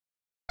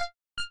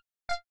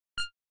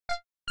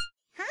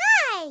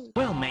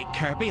make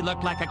Kirby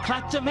look like a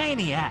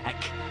kleptomaniac.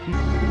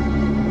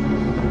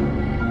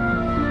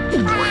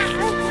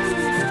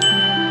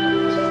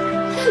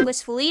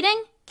 Wistful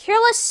eating,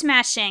 careless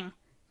smashing.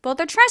 Both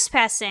are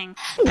trespassing.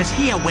 Is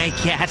he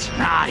awake yet?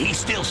 Nah, he's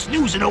still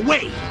snoozing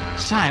away.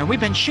 Sire, we've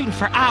been shooting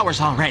for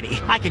hours already.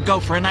 I could go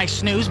for a nice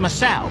snooze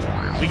myself.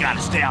 We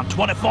gotta stay on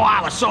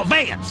 24-hour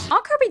surveillance.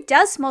 All Kirby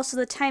does most of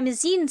the time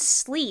is eat and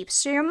sleep,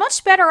 so you're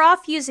much better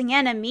off using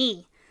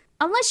enemy.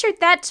 Unless you're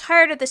that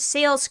tired of the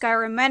sales guy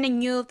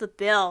reminding you of the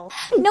bill.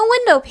 No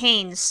window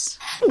panes.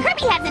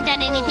 Kirby hasn't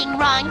done anything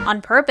wrong.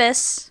 On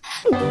purpose.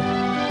 Hey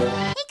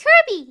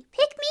Kirby,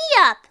 pick me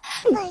up.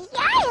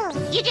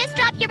 You just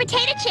dropped your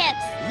potato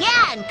chips.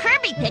 Yeah, and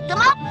Kirby picked them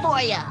up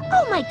for you.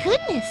 Oh my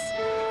goodness.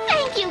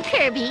 Thank you,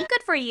 Kirby.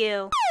 Good for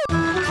you.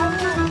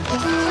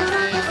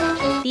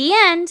 The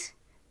end?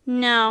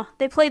 No,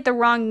 they played the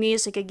wrong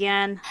music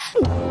again.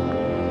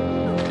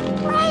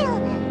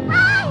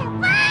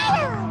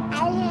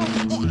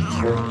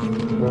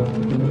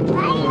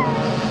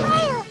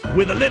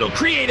 With a little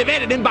creative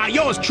editing by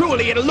yours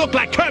truly, it'll look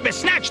like Kirby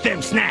snatched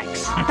them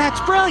snacks. That's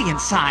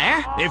brilliant,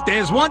 sire. If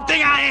there's one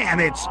thing I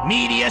am, it's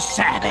media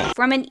savvy.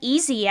 From an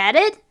easy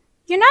edit?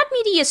 You're not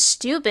media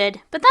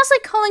stupid, but that's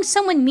like calling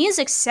someone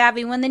music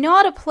savvy when they know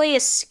how to play a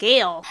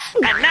scale.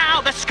 And now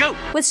the scoop.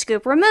 With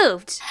scoop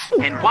removed.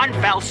 In one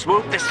fell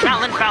swoop, this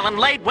felon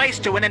laid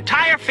waste to an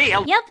entire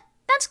field. Yep,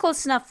 that's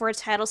close enough for a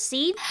title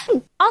seed.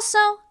 Also,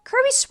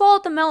 Kirby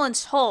swallowed the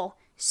melons whole,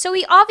 so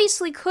he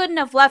obviously couldn't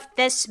have left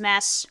this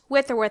mess,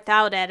 with or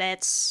without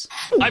edits.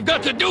 I've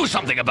got to do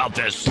something about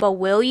this. But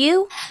will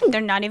you? They're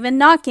not even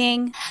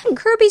knocking.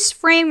 Kirby's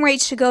frame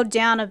rate should go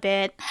down a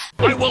bit.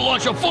 I will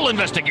launch a full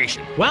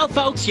investigation. Well,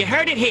 folks, you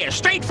heard it here,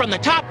 straight from the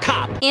top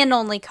cop. And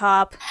only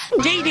cop.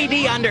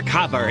 Dedede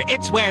Undercover,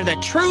 it's where the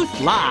truth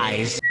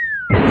lies.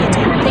 You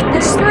didn't think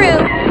this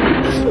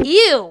through.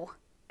 Ew!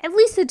 At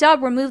least the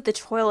dub removed the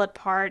toilet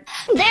part.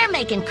 They're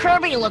making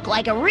Kirby look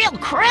like a real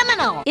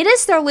criminal. It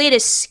is their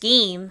latest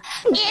scheme.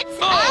 It's a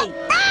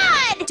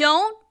fraud!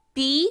 Don't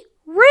be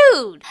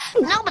rude!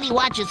 Nobody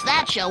watches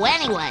that show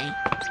anyway.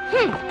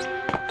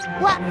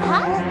 What,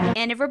 huh?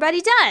 And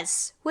everybody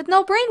does, with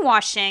no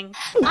brainwashing.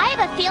 I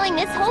have a feeling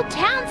this whole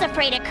town's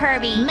afraid of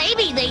Kirby.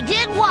 Maybe they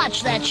did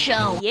watch that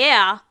show.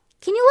 Yeah.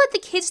 Can you let the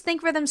kids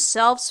think for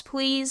themselves,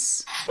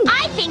 please?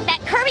 I think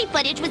that Kirby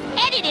footage was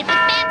edited with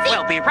fancy...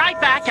 We'll be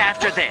right back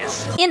after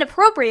this.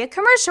 Inappropriate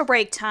commercial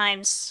break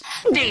times.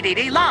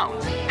 Dedede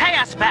loans. Pay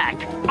us back,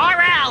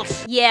 or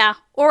else. Yeah,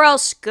 or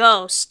else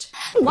ghost.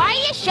 Why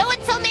are you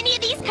showing so many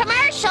of these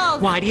commercials?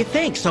 Why do you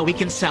think? So we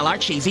can sell our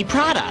cheesy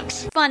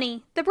products.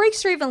 Funny, the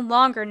breaks are even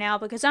longer now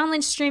because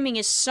online streaming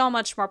is so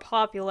much more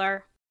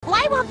popular.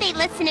 Why won't they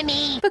listen to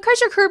me? Because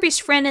you're Kirby's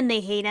friend and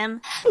they hate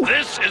him.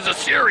 This is a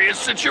serious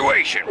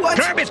situation. What?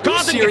 Kirby's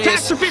causing Serious?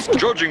 catastrophes.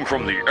 Judging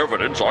from the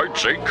evidence, I'd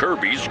say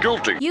Kirby's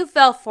guilty. You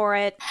fell for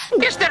it.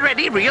 Is there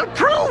any real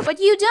proof?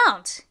 But you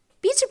don't.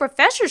 Beats the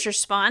professor's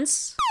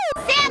response.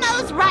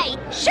 Samo's right.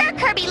 Sure,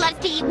 Kirby loves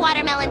to eat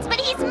watermelons,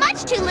 but he's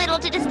much too little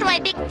to destroy a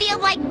big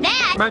field like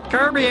that. But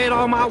Kirby ate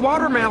all my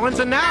watermelons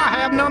and now I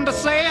have none to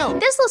sell.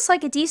 This looks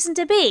like a decent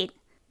debate.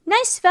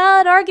 Nice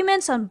valid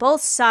arguments on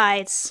both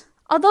sides.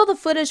 Although the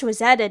footage was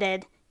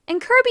edited,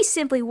 and Kirby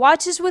simply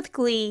watches with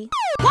glee.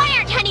 Why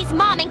aren't Honey's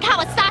mom and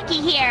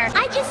Kawasaki here?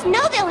 I just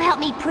know they'll help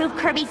me prove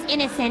Kirby's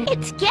innocent.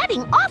 It's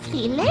getting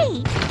awfully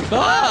late.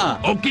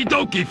 Okie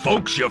dokie,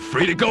 folks, you're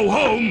free to go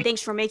home.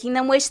 Thanks for making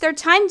them waste their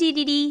time,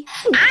 Dedede.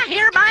 I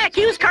hereby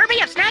accuse Kirby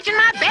of snatching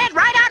my bed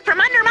right out from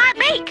under my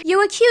beak.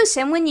 You accuse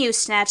him when you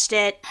snatched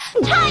it.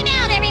 Time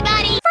out,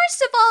 everybody!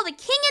 First of all, the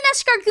King and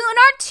Escargoon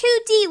aren't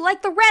 2D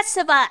like the rest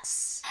of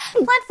us.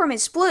 Platform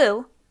is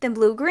blue, then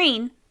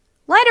blue-green,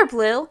 lighter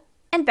blue,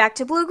 and back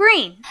to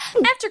blue-green.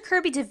 After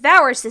Kirby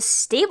devours this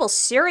stable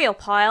cereal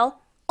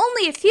pile,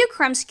 only a few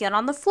crumbs get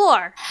on the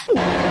floor.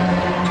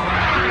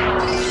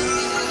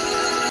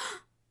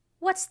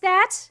 What's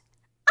that?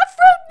 A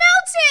fruit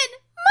mountain!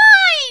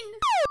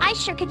 Mine! I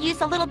sure could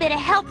use a little bit of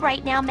help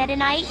right now, Meta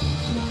Knight.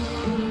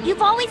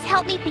 You've always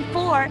helped me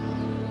before,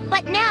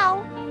 but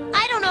now,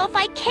 I don't know if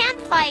I can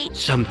fight.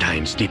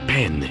 Sometimes the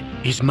pen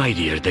is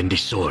mightier than the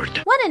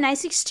sword. What a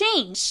nice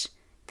exchange.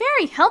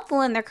 Very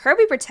helpful in their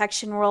Kirby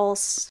protection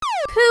roles.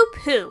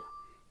 Poo-poo.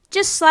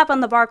 Just slap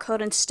on the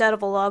barcode instead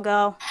of a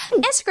logo.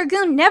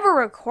 Escargoon never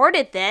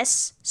recorded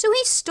this, so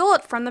he stole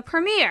it from the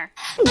premiere.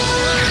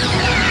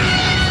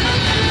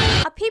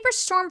 A paper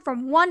storm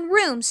from one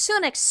room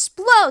soon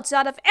explodes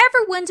out of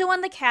every window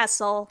in the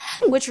castle,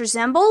 which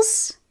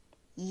resembles...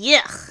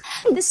 yuck.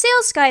 The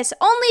sales guy's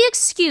only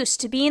excuse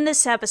to be in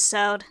this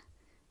episode.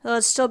 Though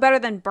it's still better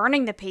than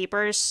burning the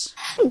papers.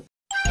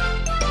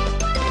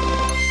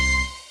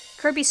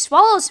 Kirby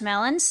swallows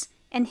melons,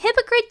 and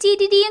hypocrite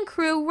Dedede and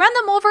crew run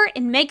them over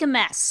and make a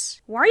mess.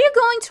 Why are you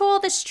going to all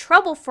this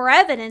trouble for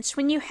evidence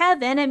when you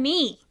have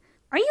enemy?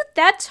 Are you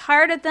that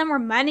tired of them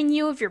reminding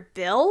you of your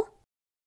bill?